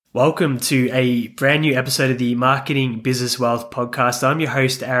Welcome to a brand new episode of the Marketing Business Wealth podcast. I'm your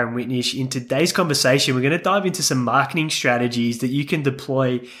host, Aaron Whitnish. In today's conversation, we're going to dive into some marketing strategies that you can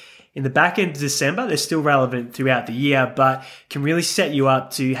deploy in the back end of December. They're still relevant throughout the year, but can really set you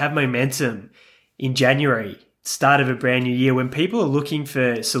up to have momentum in January, start of a brand new year, when people are looking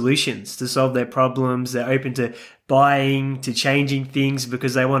for solutions to solve their problems. They're open to buying, to changing things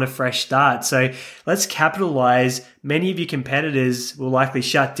because they want a fresh start. So let's capitalize. Many of your competitors will likely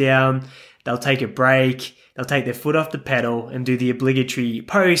shut down. They'll take a break. They'll take their foot off the pedal and do the obligatory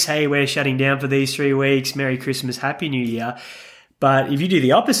post. Hey, we're shutting down for these 3 weeks. Merry Christmas, Happy New Year. But if you do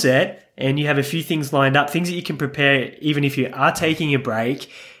the opposite and you have a few things lined up, things that you can prepare even if you are taking a break,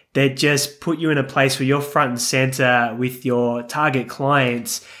 that just put you in a place where you're front and center with your target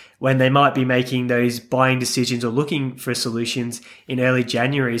clients when they might be making those buying decisions or looking for solutions in early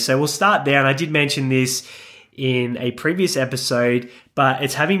January. So we'll start there. And I did mention this in a previous episode, but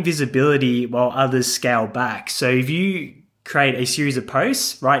it's having visibility while others scale back. So if you create a series of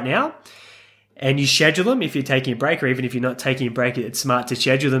posts right now and you schedule them, if you're taking a break, or even if you're not taking a break, it's smart to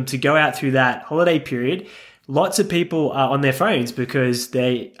schedule them to go out through that holiday period. Lots of people are on their phones because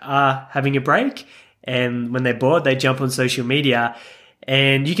they are having a break, and when they're bored, they jump on social media.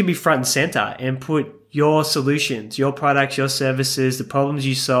 And you can be front and center and put your solutions, your products, your services, the problems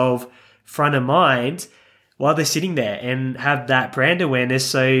you solve front of mind while they're sitting there, and have that brand awareness.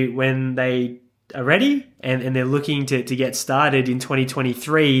 So when they are ready and they're looking to get started in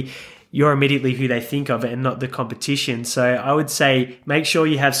 2023, you're immediately who they think of and not the competition. So I would say make sure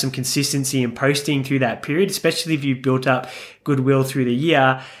you have some consistency in posting through that period, especially if you've built up goodwill through the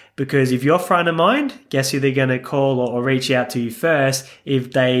year. Because if you're front of mind, guess who they're going to call or reach out to you first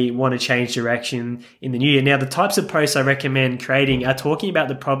if they want to change direction in the new year. Now, the types of posts I recommend creating are talking about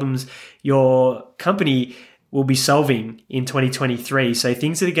the problems your company will be solving in 2023. So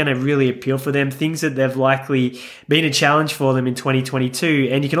things that are going to really appeal for them, things that they've likely been a challenge for them in 2022.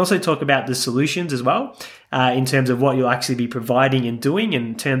 And you can also talk about the solutions as well, in terms of what you'll actually be providing and doing,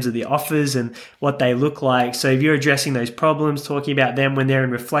 in terms of the offers and what they look like. So if you're addressing those problems, talking about them when they're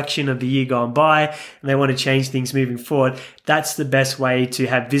in reflection of the year gone by and they want to change things moving forward, that's the best way to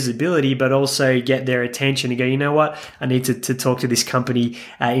have visibility, but also get their attention and go, you know what, I need to talk to this company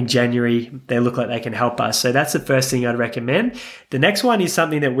in January. They look like they can help us. So that's the first thing I'd recommend. The next one is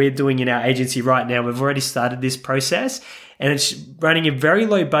something that we're doing in our agency right now. We've already started this process, and it's running a very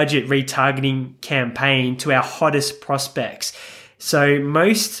low budget retargeting campaign to our hottest prospects. So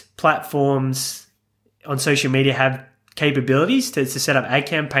most platforms on social media have capabilities to set up ad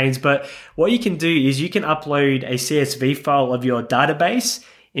campaigns, but what you can do is you can upload a CSV file of your database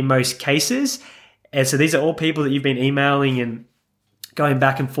in most cases. And so these are all people that you've been emailing and going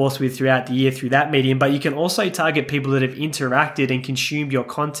back and forth with throughout the year through that medium. But you can also target people that have interacted and consumed your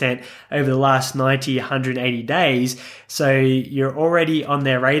content over the last 90, 180 days. So you're already on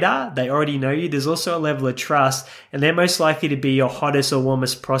their radar. They already know you. There's also a level of trust, and they're most likely to be your hottest or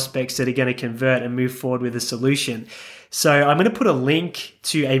warmest prospects that are going to convert and move forward with a solution. So I'm going to put a link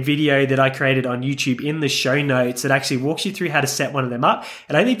to a video that I created on YouTube in the show notes that actually walks you through how to set one of them up.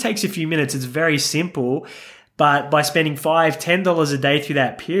 It only takes a few minutes. It's very simple. But by spending $5, $10 a day through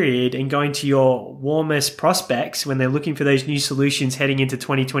that period and going to your warmest prospects when they're looking for those new solutions heading into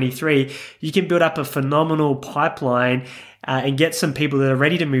 2023, you can build up a phenomenal pipeline and get some people that are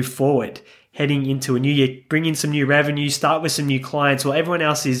ready to move forward heading into a new year, bring in some new revenue, start with some new clients while everyone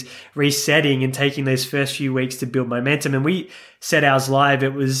else is resetting and taking those first few weeks to build momentum. And we set ours live.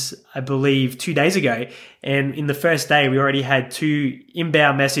 It was, I believe, 2 days ago. And in the first day, we already had 2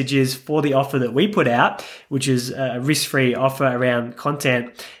 inbound messages for the offer that we put out, which is a risk-free offer around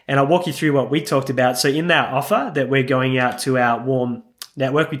content. And I'll walk you through what we talked about. So in that offer that we're going out to our warm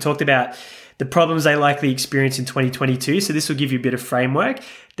network, we talked about the problems they likely experience in 2022. So this will give you a bit of framework.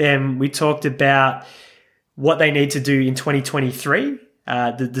 Then we talked about what they need to do in 2023,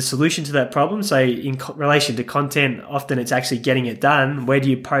 the solution to that problem. So in relation to content, often it's actually getting it done. Where do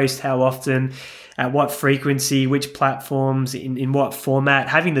you post? How often? At what frequency? Which platforms? In what format?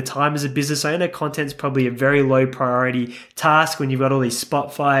 Having the time as a business owner, content's probably a very low priority task when you've got all these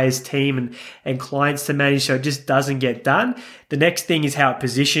Spotify's team and clients to manage, so it just doesn't get done. The next thing is how it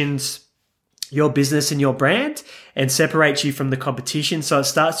positions your business and your brand and separates you from the competition. So it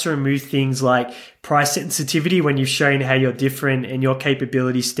starts to remove things like price sensitivity when you've shown how you're different and your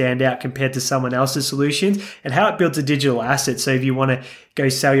capabilities stand out compared to someone else's solutions, and how it builds a digital asset. So if you want to go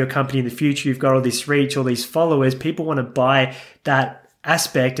sell your company in the future, you've got all this reach, all these followers, people want to buy that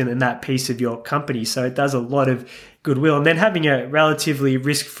aspect and that piece of your company. So it does a lot of goodwill. And then having a relatively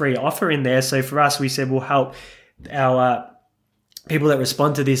risk-free offer in there. So for us, we said we'll help our people that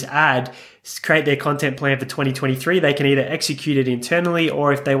respond to this ad create their content plan for 2023. They can either execute it internally,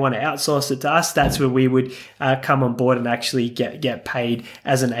 or if they want to outsource it to us, that's where we would come on board and actually get paid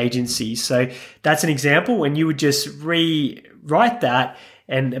as an agency. So that's an example when you would just rewrite that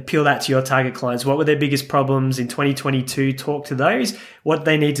and appeal that to your target clients. What were their biggest problems in 2022? Talk to those. What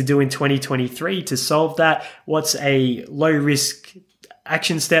they need to do in 2023 to solve that. What's a low risk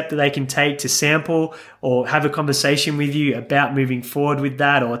action step that they can take to sample or have a conversation with you about moving forward with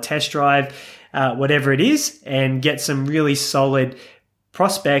that, or test drive, whatever it is, and get some really solid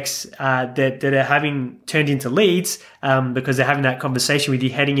prospects that are having turned into leads because they're having that conversation with you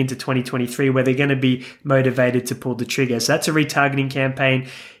heading into 2023, where they're going to be motivated to pull the trigger. So that's a retargeting campaign.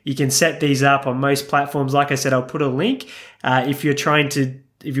 You can set these up on most platforms. Like I said, I'll put a link.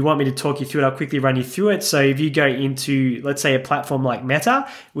 If you want me to talk you through it, I'll quickly run you through it. So if you go into, let's say, a platform like Meta,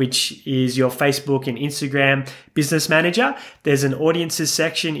 which is your Facebook and Instagram business manager, there's an audiences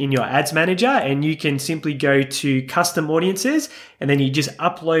section in your ads manager, and you can simply go to custom audiences, and then you just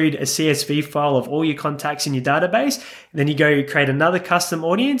upload a CSV file of all your contacts in your database. And then you go create another custom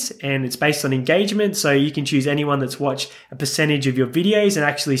audience, and it's based on engagement. So you can choose anyone that's watched a percentage of your videos and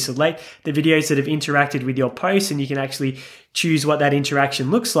actually select the videos that have interacted with your posts, and you can actually choose what that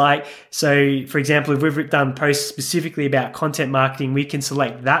interaction looks like. So for example, if we've done posts specifically about content marketing, we can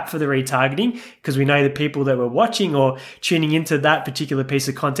select that for the retargeting, because we know the people that were watching or tuning into that particular piece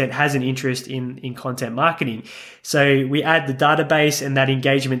of content has an interest in content marketing. So we add the database and that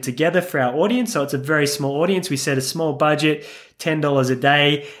engagement together for our audience. So it's a very small audience. We set a small budget, $10 a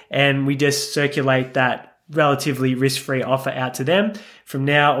day, and we just circulate that relatively risk-free offer out to them from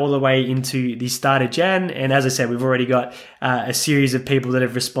now all the way into the start of Jan. And as I said, we've already got a series of people that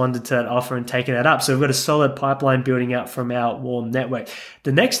have responded to that offer and taken that up. So we've got a solid pipeline building up from our warm network.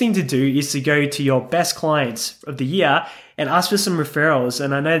 The next thing to do is to go to your best clients of the year and ask for some referrals.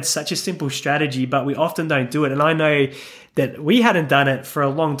 And I know it's such a simple strategy, but we often don't do it. And I know that we hadn't done it for a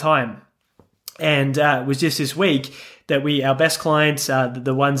long time. And it was just this week that our best clients,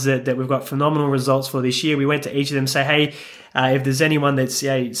 the ones that we've got phenomenal results for this year, we went to each of them and say, hey, if there's anyone that's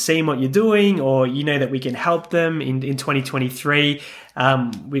seeing what you're doing, or you know that we can help them in 2023,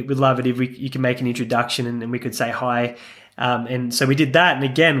 we'd love it if you can make an introduction and we could say hi. And so we did that. And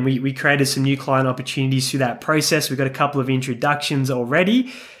again, we created some new client opportunities through that process. We've got a couple of introductions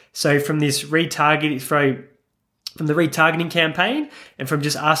already. So from the retargeting campaign and from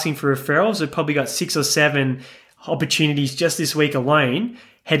just asking for referrals, we've probably got 6 or 7 opportunities just this week alone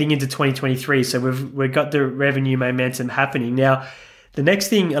heading into 2023. So we've got the revenue momentum happening. Now, the next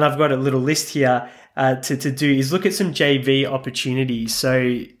thing, and I've got a little list here to do, is look at some JV opportunities.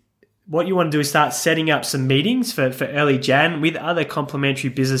 So what you want to do is start setting up some meetings for early Jan with other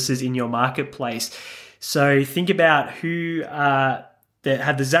complementary businesses in your marketplace. So think about who that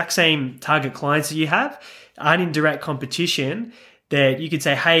have the exact same target clients that you have, aren't in direct competition, that you could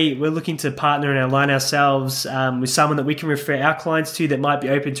say, hey, we're looking to partner and align ourselves with someone that we can refer our clients to that might be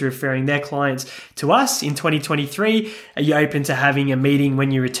open to referring their clients to us in 2023. Are you open to having a meeting when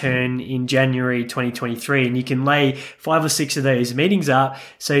you return in January 2023? And you can lay 5 or 6 of those meetings up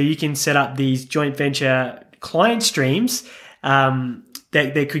so you can set up these joint venture client streams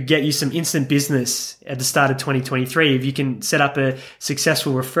that could get you some instant business at the start of 2023. If you can set up a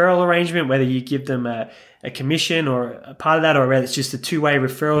successful referral arrangement, whether you give them a commission or a part of that, or whether it's just a 2-way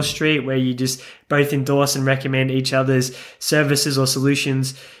referral street where you just both endorse and recommend each other's services or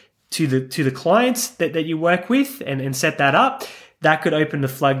solutions to the clients that you work with, and set that up, that could open the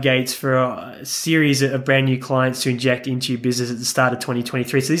floodgates for a series of brand new clients to inject into your business at the start of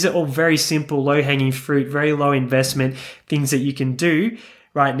 2023. So these are all very simple, low-hanging fruit, very low investment things that you can do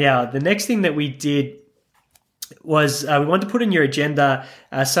right now. The next thing that we did was we wanted to put on your agenda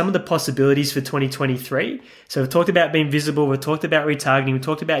some of the possibilities for 2023. So we've talked about being visible, we've talked about retargeting, we've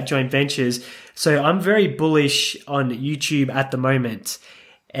talked about joint ventures. So I'm very bullish on YouTube at the moment.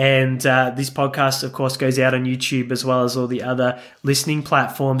 And this podcast, of course, goes out on YouTube as well as all the other listening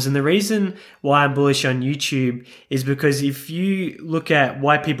platforms. And the reason why I'm bullish on YouTube is because if you look at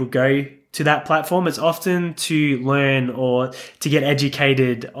why people go to that platform, it's often to learn or to get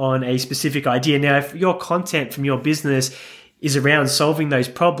educated on a specific idea. Now, if your content from your business is around solving those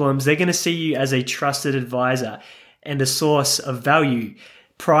problems, they're going to see you as a trusted advisor and a source of value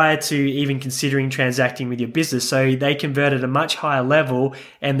prior to even considering transacting with your business. So they convert at a much higher level,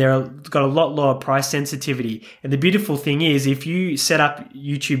 and they've got a lot lower price sensitivity. And the beautiful thing is, if you set up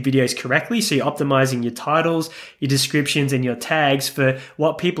YouTube videos correctly, so you're optimizing your titles, your descriptions, and your tags for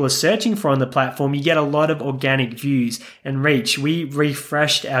what people are searching for on the platform, you get a lot of organic views and reach. We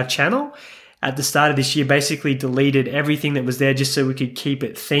refreshed our channel at the start of this year basically deleted everything that was there just so we could keep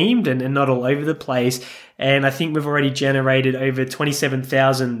it themed and not all over the place. And I think we've already generated over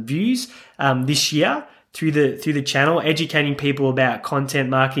 27,000 views this year through the channel, educating people about content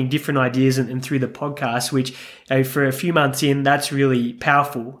marketing, different ideas, and through the podcast, which for a few months in, that's really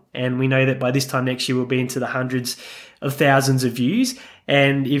powerful. And we know that by this time next year, we'll be into the hundreds of thousands of views.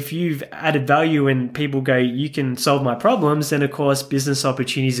 And if you've added value and people go, you can solve my problems, then of course, business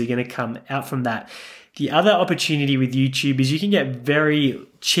opportunities are going to come out from that. The other opportunity with YouTube is you can get very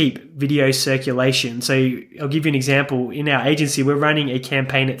cheap video circulation. So I'll give you an example. In our agency, we're running a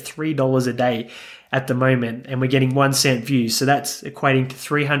campaign at $3 a day at the moment, and we're getting 1 cent views. So that's equating to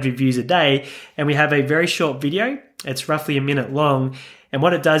 300 views a day. And we have a very short video. It's roughly a minute long. And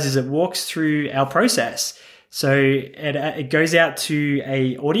what it does is it walks through our process. So it goes out to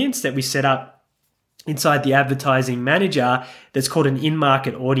a audience that we set up inside the advertising manager that's called an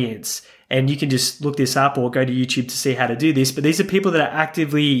in-market audience. And you can just look this up or go to YouTube to see how to do this. But these are people that are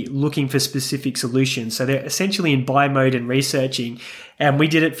actively looking for specific solutions. So they're essentially in buy mode and researching. And we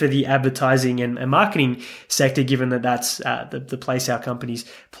did it for the advertising and marketing sector, given that that's the place our companies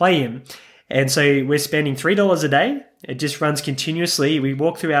play in. And so we're spending $3 a day. It just runs continuously. We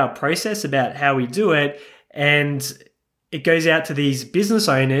walk through our process about how we do it. And it goes out to these business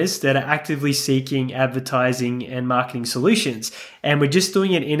owners that are actively seeking advertising and marketing solutions. And we're just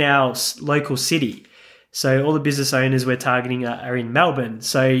doing it in our local city. So all the business owners we're targeting are in Melbourne.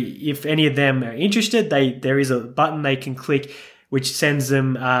 So if any of them are interested, there is a button they can click, which sends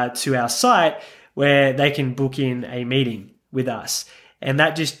them to our site where they can book in a meeting with us. And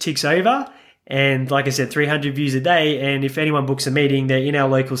that just ticks over. And like I said, 300 views a day. And if anyone books a meeting, they're in our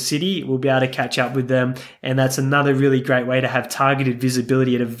local city, we'll be able to catch up with them. And that's another really great way to have targeted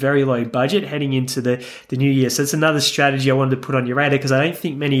visibility at a very low budget heading into the new year. So it's another strategy I wanted to put on your radar, because I don't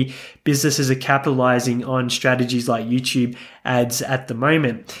think many businesses are capitalizing on strategies like YouTube ads at the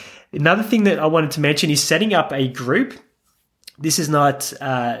moment. Another thing that I wanted to mention is setting up a group. This is not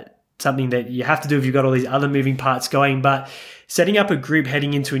something that you have to do if you've got all these other moving parts going, but setting up a group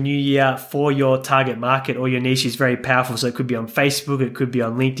heading into a new year for your target market or your niche is very powerful. So it could be on Facebook, it could be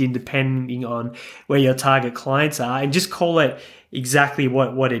on LinkedIn, depending on where your target clients are, and just call it exactly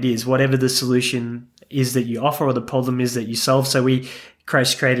what it is, whatever the solution is that you offer or the problem is that you solve. So we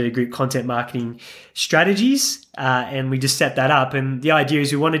created a group, Content Marketing Strategies, and we just set that up. And the idea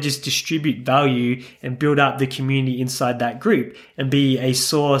is we want to just distribute value and build up the community inside that group and be a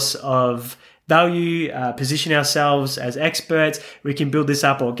source of value, position ourselves as experts. We can build this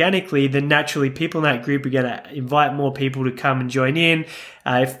up organically. Then naturally people in that group are going to invite more people to come and join in.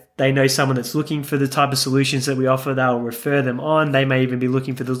 If they know someone that's looking for the type of solutions that we offer, they'll refer them on. They may even be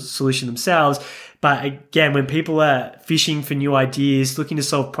looking for the solution themselves. But again, when people are fishing for new ideas, looking to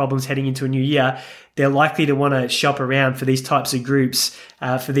solve problems heading into a new year, they're likely to want to shop around for these types of groups,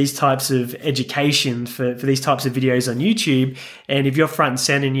 for these types of education, for these types of videos on YouTube. And if you're front and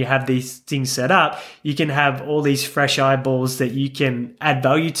center and you have these things set up, you can have all these fresh eyeballs that you can add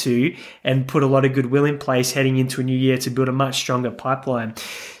value to and put a lot of goodwill in place heading into a new year to build a much stronger pipeline.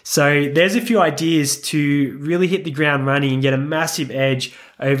 So there's a few ideas to really hit the ground running and get a massive edge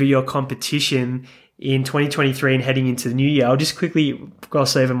over your competition in 2023 and heading into the new year. I'll just quickly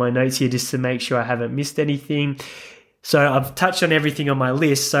gloss over my notes here just to make sure I haven't missed anything. So I've touched on everything on my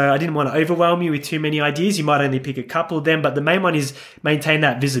list, so I didn't want to overwhelm you with too many ideas. You might only pick a couple of them, but the main one is maintain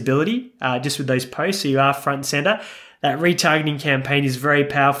that visibility just with those posts so you are front and center. That retargeting campaign is very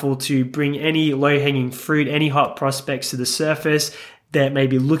powerful to bring any low-hanging fruit, any hot prospects to the surface that may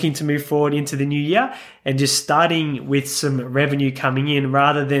be looking to move forward into the new year, and just starting with some revenue coming in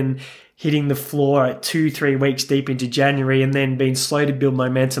rather than hitting the floor at 2-3 weeks deep into January and then being slow to build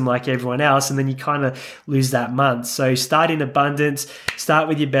momentum like everyone else, and then you kind of lose that month. So start in abundance, start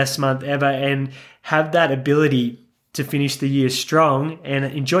with your best month ever, and have that ability to finish the year strong and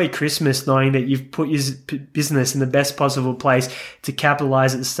enjoy Christmas knowing that you've put your business in the best possible place to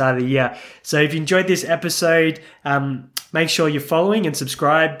capitalize at the start of the year. So if you enjoyed this episode, make sure you're following and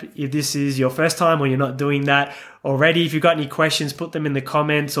subscribe if this is your first time or you're not doing that already. If you've got any questions, put them in the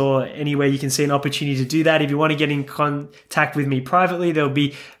comments or anywhere you can see an opportunity to do that. If you want to get in contact with me privately, there'll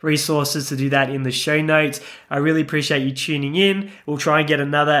be resources to do that in the show notes. I really appreciate you tuning in. We'll try and get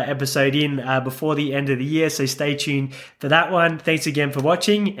another episode in before the end of the year, so stay tuned for that one. Thanks again for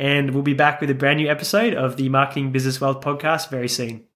watching, and we'll be back with a brand new episode of the Marketing Business Wealth podcast very soon.